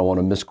now I don't want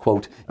to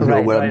misquote. But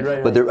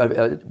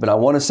I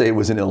want to say it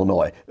was in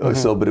Illinois.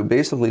 So, but it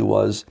basically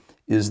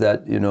is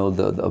that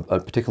a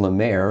particular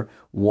mayor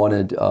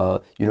wanted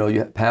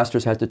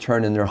pastors had to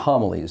turn in their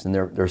homilies and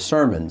their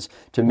sermons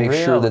to make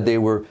sure that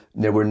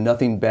there were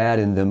nothing bad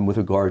in them with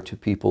regard to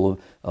people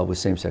with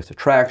same-sex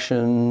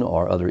attraction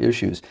or other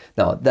issues.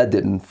 Now that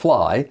didn't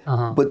fly,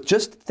 but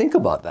just think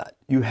about that.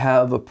 You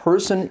have a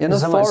person in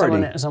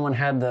authority. Someone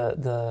had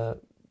the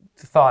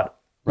thought,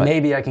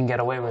 maybe I can get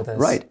away with this.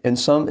 Right,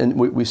 and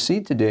what we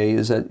see today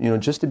is that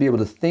just to be able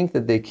to think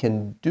that they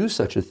can do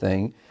such a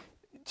thing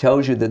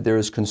tells you that there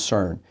is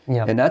concern.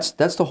 And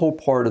that's the whole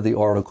part of the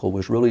article,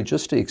 was really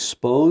just to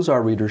expose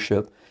our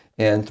readership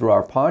and through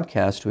our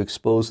podcast to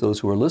expose those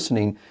who are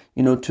listening,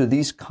 to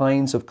these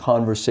kinds of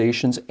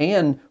conversations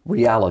and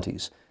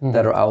realities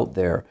that are out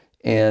there.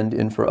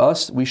 And for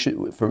us, we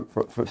should, for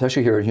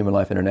especially here at Human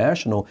Life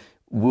International,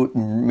 what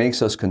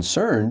makes us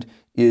concerned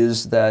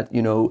is that,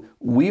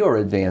 we are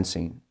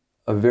advancing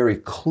a very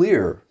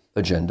clear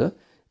agenda,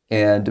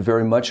 and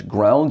very much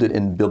grounded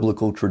in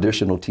biblical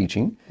traditional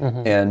teaching,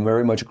 and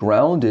very much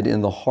grounded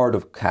in the heart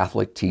of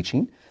Catholic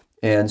teaching.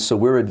 And so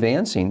we're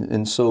advancing.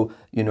 And so,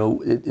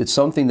 it's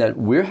something that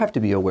we have to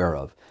be aware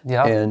of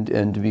and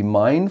to be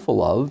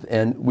mindful of.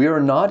 And we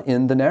are not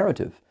in the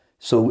narrative.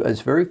 So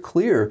it's very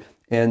clear.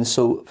 And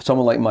so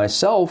someone like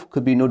myself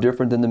could be no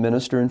different than the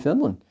minister in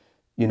Finland.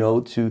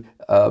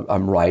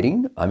 I'm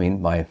writing. I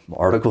mean, my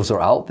articles are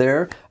out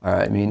there.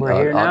 I mean, we're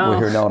here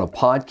now on a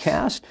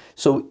podcast.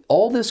 So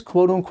all this,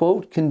 quote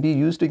unquote, can be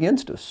used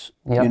against us.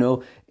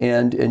 Yep.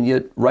 And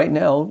yet right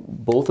now,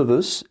 both of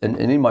us, and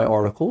in my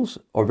articles,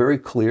 are very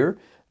clear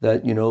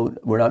that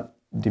we're not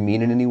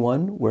demeaning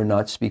anyone. We're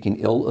not speaking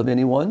ill of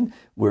anyone.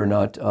 We're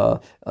not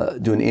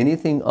doing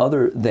anything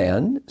other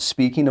than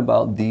speaking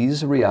about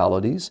these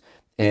realities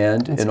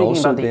and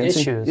also about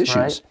advancing the issues.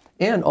 Right?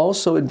 And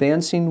also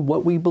advancing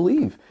what we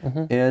believe,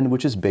 and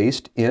which is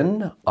based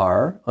in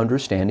our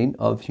understanding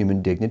of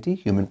human dignity,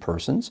 human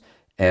persons,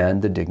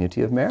 and the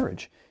dignity of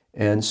marriage.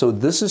 And so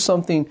this is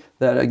something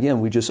that,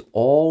 again, we just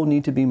all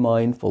need to be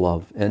mindful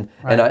of. And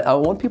I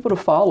want people to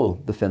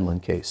follow the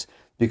Finland case,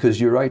 because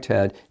you're right,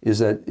 Tad, is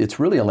that it's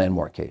really a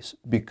landmark case.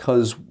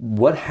 Because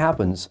what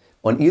happens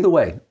on either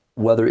way,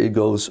 whether it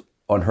goes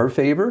on her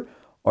favor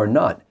or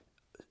not,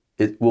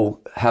 it will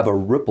have a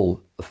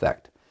ripple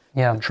effect.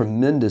 Yeah. A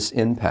tremendous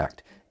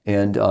impact,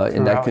 and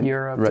that can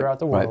Europe, throughout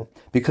the world,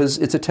 because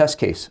it's a test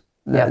case.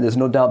 Yeah. There's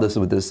no doubt this is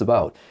what this is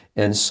about,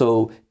 and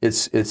so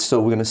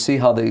so we're going to see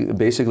how they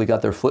basically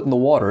got their foot in the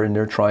water, and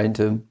they're trying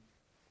to.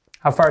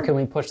 How far can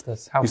we push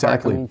this? How far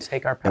can we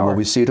take our power? And when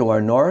we see to our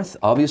north,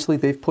 obviously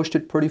they've pushed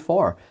it pretty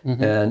far,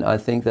 and I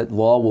think that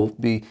law will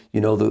be.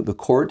 The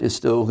court is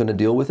still going to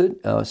deal with it.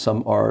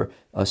 Some are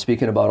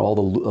speaking about all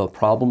the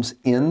problems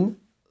in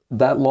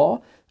that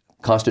law,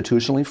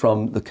 constitutionally,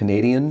 from the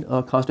Canadian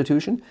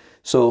Constitution.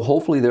 So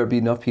hopefully there'll be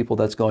enough people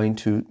that's going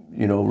to,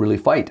 really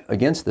fight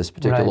against this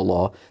particular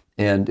law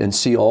and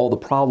see all the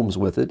problems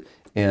with it.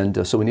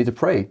 And so we need to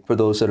pray for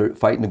those that are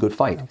fighting a good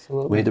fight.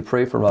 Absolutely. We need to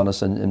pray for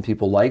Ronis and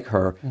people like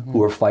her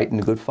who are fighting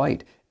a good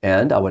fight.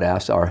 And I would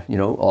ask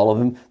all of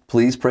them,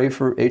 please pray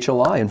for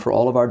HLI and for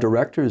all of our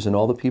directors and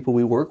all the people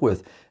we work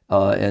with.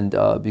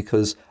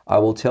 Because I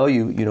will tell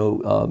you,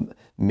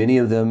 many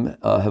of them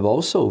have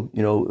also,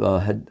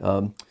 had...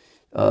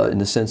 in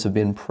the sense of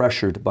being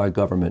pressured by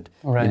government,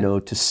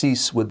 to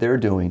cease what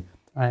they're doing.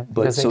 Right,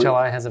 because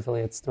HLI has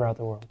affiliates throughout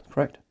the world.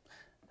 Correct.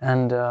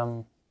 And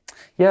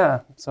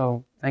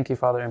so thank you,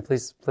 Father, and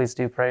please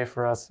do pray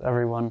for us,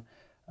 everyone.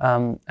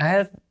 I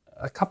had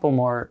a couple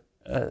more,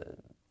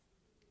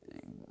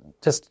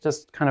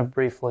 just kind of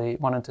briefly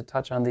wanted to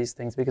touch on these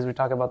things, because we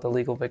talk about the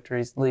legal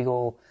victories,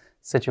 legal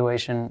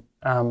situation.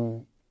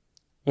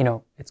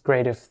 It's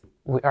great if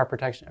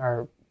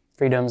our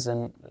freedoms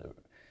and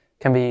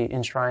can be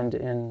enshrined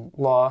in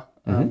law,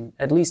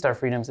 at least our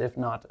freedoms, if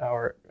not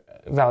our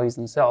values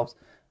themselves.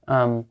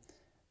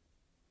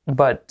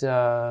 But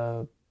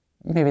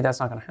maybe that's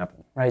not going to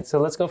happen, right? So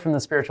let's go from the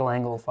spiritual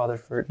angle, Father,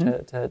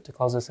 to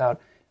close this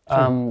out.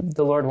 Sure.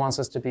 The Lord wants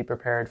us to be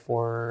prepared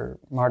for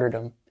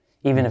martyrdom,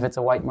 even if it's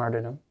a white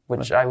martyrdom,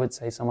 which I would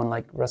say someone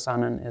like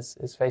Rasanen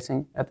is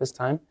facing at this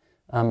time,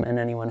 and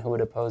anyone who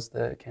would oppose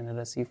the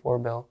Canada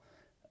C4 bill.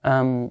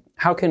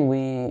 How can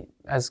we,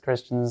 as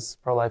Christians,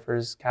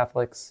 pro-lifers,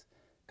 Catholics,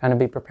 kind of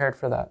be prepared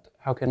for that?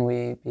 How can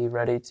we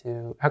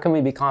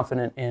be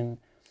confident in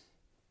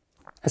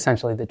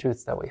essentially the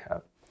truths that we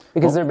have?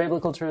 Because they're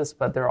biblical truths,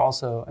 but they're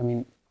also,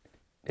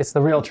 it's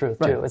the real truth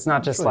too. It's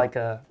not just like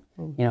a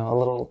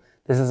little,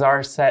 this is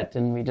our set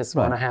and we just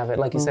want to have it.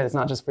 Like you said, it's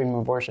not just freedom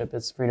of worship,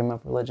 it's freedom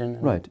of religion.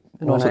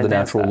 And also the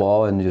natural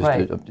law and just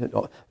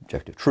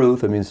objective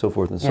truth, so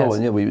forth and so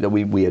on. Yeah,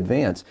 we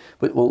advance.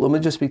 But let me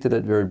just speak to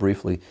that very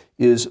briefly.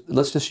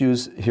 Let's just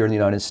use here in the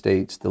United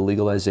States the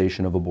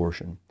legalization of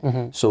abortion.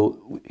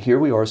 So here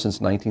we are since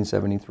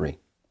 1973.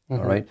 All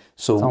right.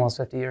 So it's almost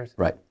 50 years.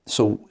 Right.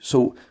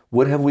 So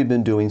what have we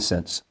been doing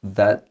since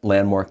that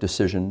landmark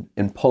decision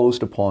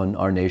imposed upon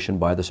our nation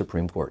by the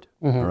Supreme Court?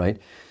 All right.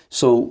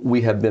 So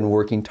we have been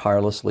working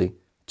tirelessly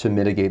to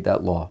mitigate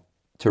that law,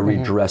 to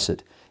redress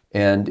it.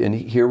 And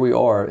here we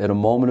are at a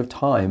moment of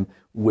time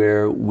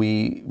where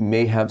we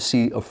may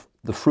see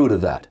the fruit of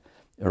that.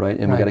 All right.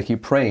 And we've got to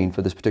keep praying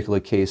for this particular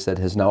case that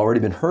has now already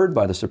been heard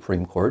by the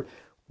Supreme Court.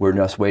 We're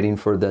just waiting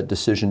for that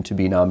decision to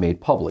be now made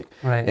public.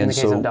 Right. In the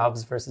case of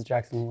Dobbs versus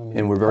Jackson.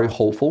 And we're very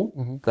hopeful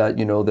that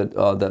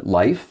that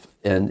life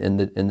and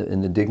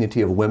the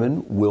dignity of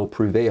women will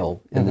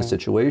prevail in this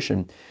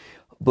situation.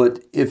 But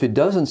if it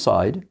doesn't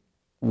side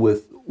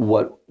with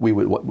what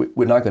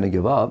we're not going to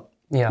give up.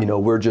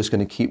 We're just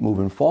going to keep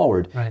moving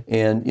forward. Right.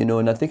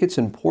 And I think it's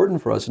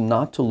important for us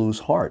not to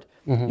lose heart.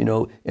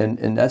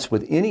 And that's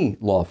with any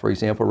law. For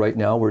example, right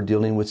now we're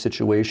dealing with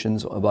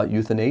situations about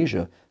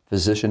euthanasia,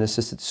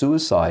 physician-assisted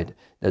suicide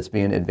that's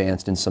being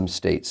advanced in some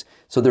states.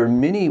 So there are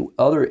many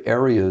other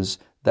areas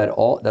that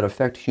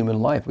affect human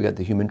life. We got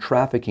the human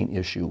trafficking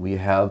issue. We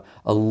have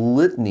a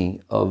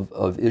litany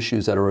of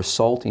issues that are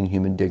assaulting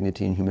human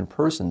dignity and human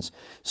persons.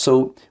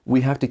 So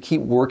we have to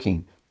keep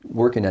working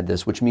at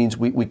this, which means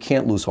we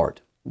can't lose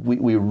heart.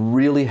 We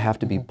really have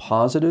to be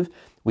positive.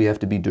 We have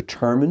to be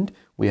determined.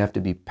 We have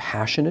to be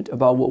passionate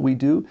about what we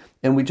do.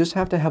 And we just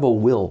have to have a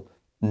will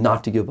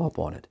not to give up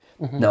on it.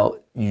 Now,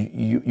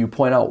 you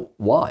point out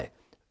why.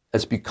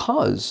 it's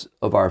because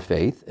of our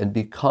faith and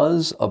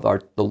because of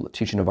the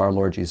teaching of our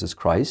Lord Jesus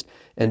Christ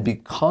and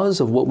because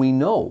of what we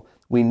know.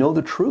 We know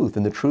the truth,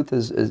 and the truth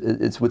is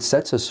it's what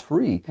sets us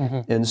free.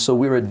 And so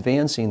we're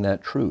advancing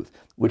that truth,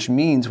 which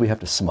means we have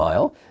to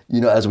smile,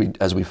 as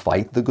we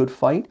fight the good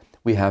fight.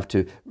 We have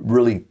to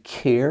really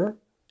care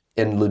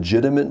and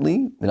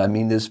legitimately, and I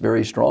mean this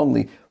very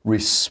strongly,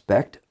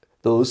 respect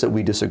those that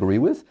we disagree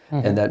with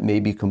and that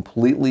may be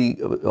completely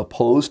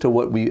opposed to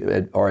what we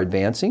are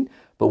advancing,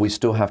 but we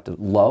still have to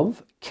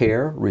love,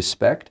 care,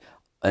 respect,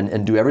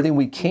 and do everything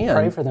we can.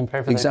 Pray for them,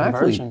 pray for their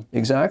conversion.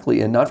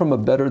 Exactly, and not from a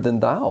better than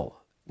thou.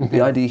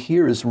 The idea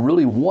here is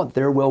really want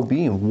their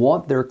well-being,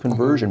 want their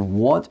conversion,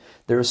 want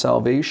their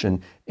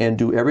salvation, and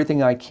do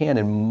everything I can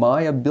in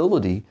my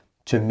ability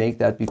to make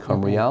that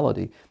become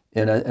reality.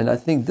 And I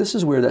think this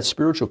is where that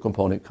spiritual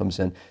component comes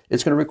in.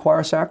 It's going to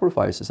require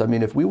sacrifices. I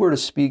mean, if we were to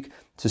speak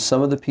to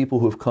some of the people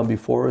who have come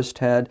before us,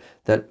 Tad,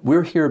 that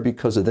we're here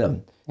because of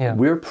them. Yeah.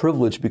 We're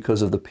privileged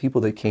because of the people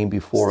that came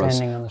before us.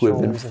 Who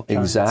have been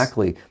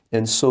exactly.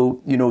 And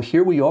so,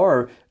 here we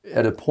are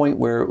at a point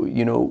where,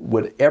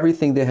 what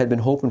everything they had been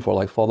hoping for,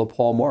 like Father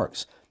Paul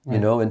Marks,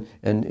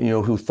 and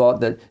who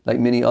thought that, like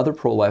many other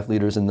pro-life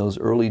leaders in those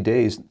early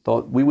days,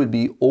 thought we would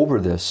be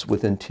over this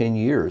within 10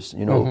 years,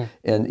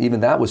 and even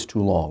that was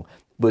too long.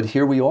 But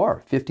here we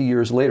are, 50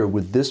 years later,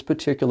 with this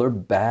particular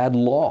bad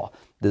law.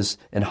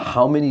 And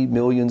how many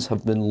millions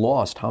have been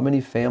lost? How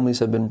many families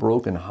have been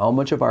broken? How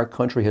much of our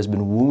country has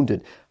been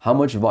wounded? How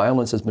much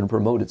violence has been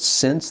promoted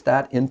since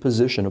that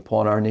imposition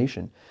upon our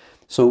nation?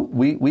 So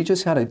we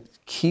just had to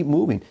keep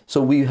moving.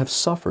 So we have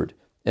suffered,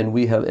 and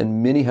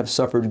many have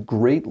suffered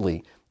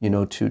greatly,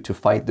 to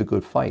fight the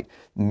good fight.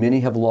 Many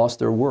have lost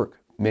their work.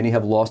 Many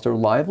have lost their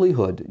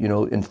livelihood,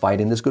 in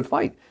fighting this good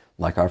fight.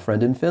 Like our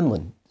friend in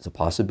Finland. There's a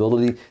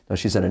possibility. Now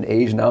she's at an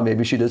age now,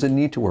 maybe she doesn't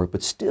need to work,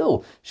 but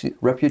still,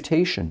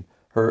 reputation,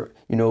 her,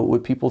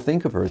 what people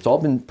think of her, it's all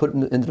been put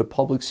into the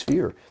public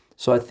sphere.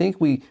 So I think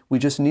we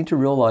just need to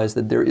realize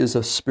that there is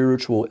a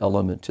spiritual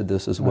element to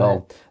this as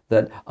well,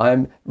 that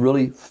I'm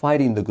really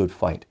fighting the good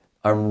fight.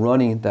 I'm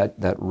running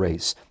that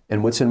race.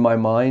 And what's in my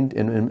mind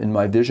and in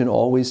my vision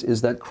always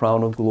is that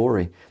crown of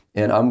glory.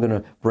 And I'm going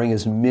to bring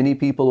as many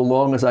people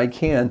along as I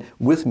can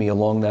with me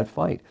along that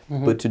fight.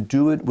 But to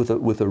do it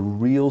with a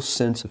real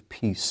sense of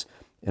peace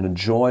and a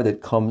joy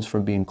that comes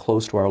from being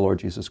close to our Lord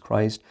Jesus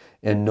Christ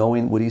and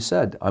knowing what he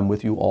said, I'm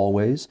with you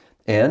always.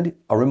 And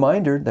a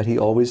reminder that he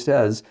always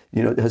has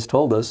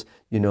told us,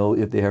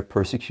 if they have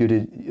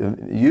persecuted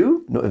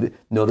you,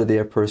 know that they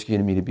have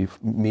persecuted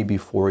me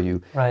before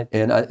you. Right.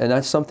 And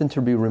that's something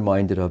to be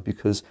reminded of,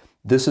 because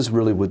this is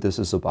really what this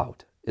is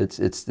about. It's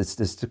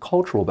a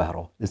cultural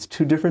battle. It's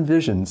two different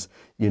visions,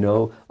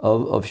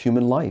 of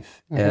human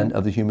life and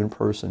of the human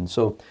person.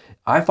 So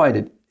I find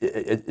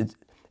it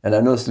and I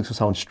know this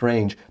sounds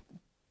strange,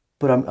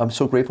 but I'm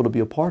so grateful to be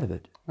a part of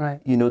it. Right.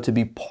 To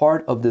be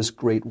part of this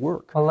great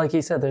work. Well, like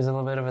you said, there's a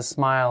little bit of a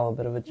smile, a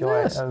bit of a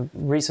joy. Yes.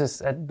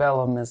 Risus et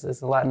bellum is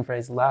a Latin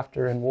phrase,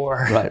 laughter in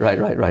war.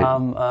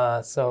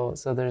 Right. So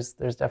there's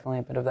definitely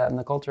a bit of that in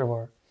the culture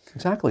war.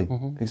 Exactly.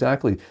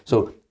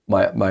 So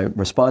my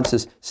response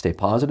is stay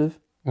positive,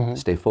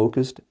 stay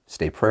focused,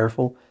 stay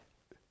prayerful,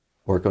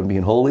 work on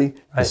being holy.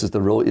 Right. This is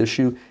the real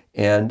issue,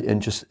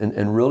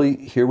 and really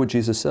hear what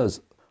Jesus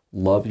says.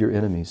 Love your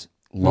enemies.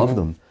 Love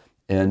them.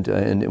 And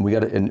we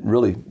got to, and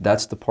really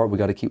that's the part we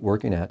got to keep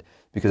working at,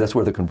 because that's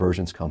where the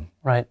conversions come.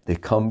 Right. They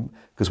come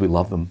because we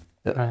love them.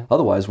 Right.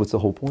 Otherwise, what's the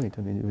whole point?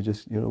 I mean, we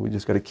just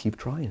got to keep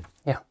trying.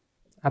 Yeah,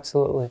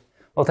 absolutely.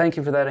 Well, thank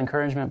you for that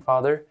encouragement,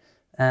 Father.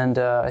 And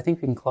I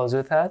think we can close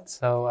with that.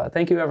 So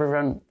thank you,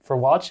 everyone, for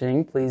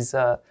watching. Please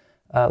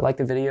like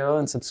the video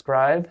and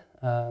subscribe,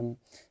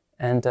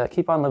 and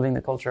keep on living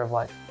the culture of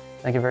life.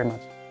 Thank you very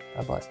much.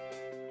 God bless.